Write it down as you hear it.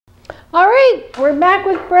All right, we're back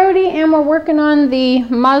with Brody and we're working on the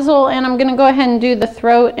muzzle, and I'm gonna go ahead and do the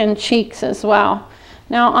throat and cheeks as well.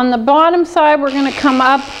 Now on the bottom side, we're gonna come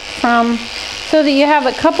up from, so that you have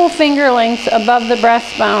a couple finger lengths above the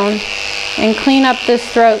breastbone, and clean up this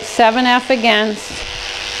throat 7F against.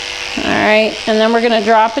 All right, and then we're gonna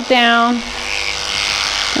drop it down,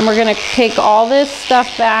 and we're gonna take all this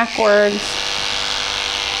stuff backwards.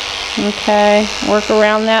 Okay, work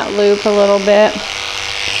around that loop a little bit.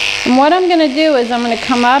 And what I'm going to do is I'm going to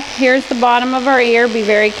come up, here's the bottom of our ear, be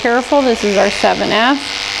very careful, this is our 7F.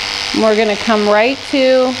 And we're going to come right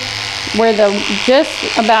to where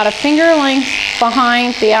just about a finger length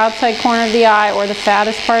behind the outside corner of the eye, or the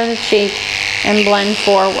fattest part of the cheek, and blend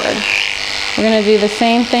forward. We're going to do the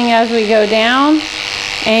same thing as we go down,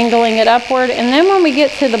 angling it upward. And then when we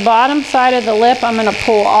get to the bottom side of the lip, I'm going to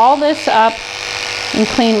pull all this up and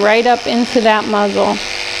clean right up into that muzzle.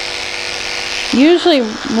 Usually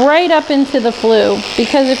right up into the flue,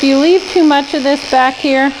 because if you leave too much of this back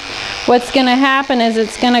here, what's going to happen is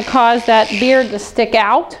it's going to cause that beard to stick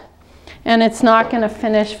out, and it's not going to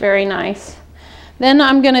finish very nice. Then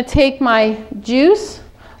I'm going to take my juice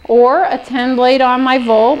or a 10 blade on my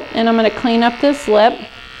Volt, and I'm going to clean up this lip.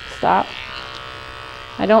 Stop.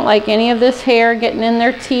 I don't like any of this hair getting in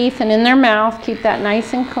their teeth and in their mouth. Keep that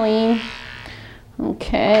nice and clean.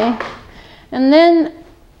 Okay. And then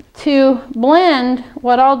to blend,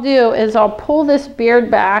 what I'll do is I'll pull this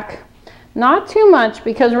beard back, not too much,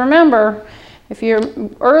 because remember,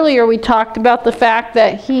 earlier we talked about the fact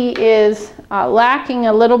that he is lacking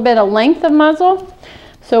a little bit of length of muzzle,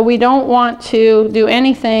 so we don't want to do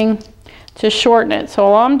anything to shorten it. So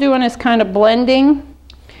all I'm doing is kind of blending,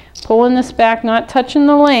 pulling this back, not touching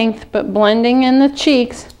the length, but blending in the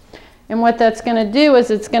cheeks. And what that's going to do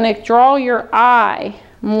is it's going to draw your eye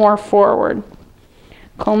more forward.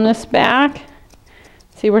 Comb this back.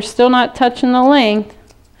 See, we're still not touching the length,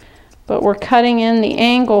 but we're cutting in the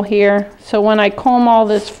angle here. So when I comb all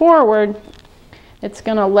this forward, it's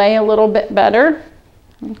going to lay a little bit better.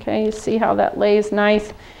 Okay, you see how that lays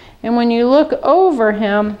nice. And when you look over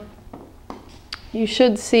him, you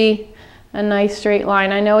should see a nice straight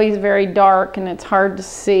line. I know he's very dark and it's hard to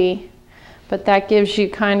see, but that gives you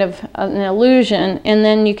kind of an illusion. And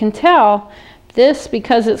then you can tell this,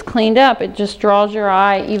 because it's cleaned up, it just draws your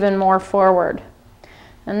eye even more forward.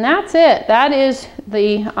 And that's it. That is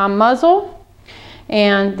the muzzle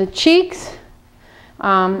and the cheeks.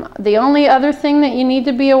 The only other thing that you need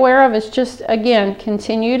to be aware of is just, again,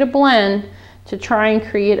 continue to blend to try and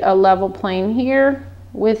create a level plane here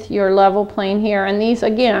with your level plane here. And these,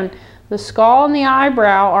 again, the skull and the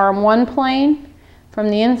eyebrow are on one plane. From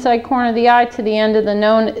the inside corner of the eye to the end of the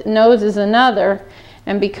nose is another.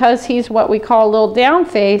 And because he's what we call a little down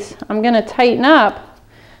face, I'm going to tighten up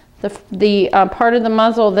the part of the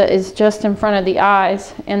muzzle that is just in front of the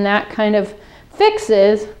eyes, and that kind of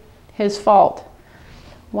fixes his fault.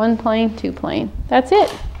 One plane, two plane. That's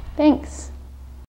it. Thanks.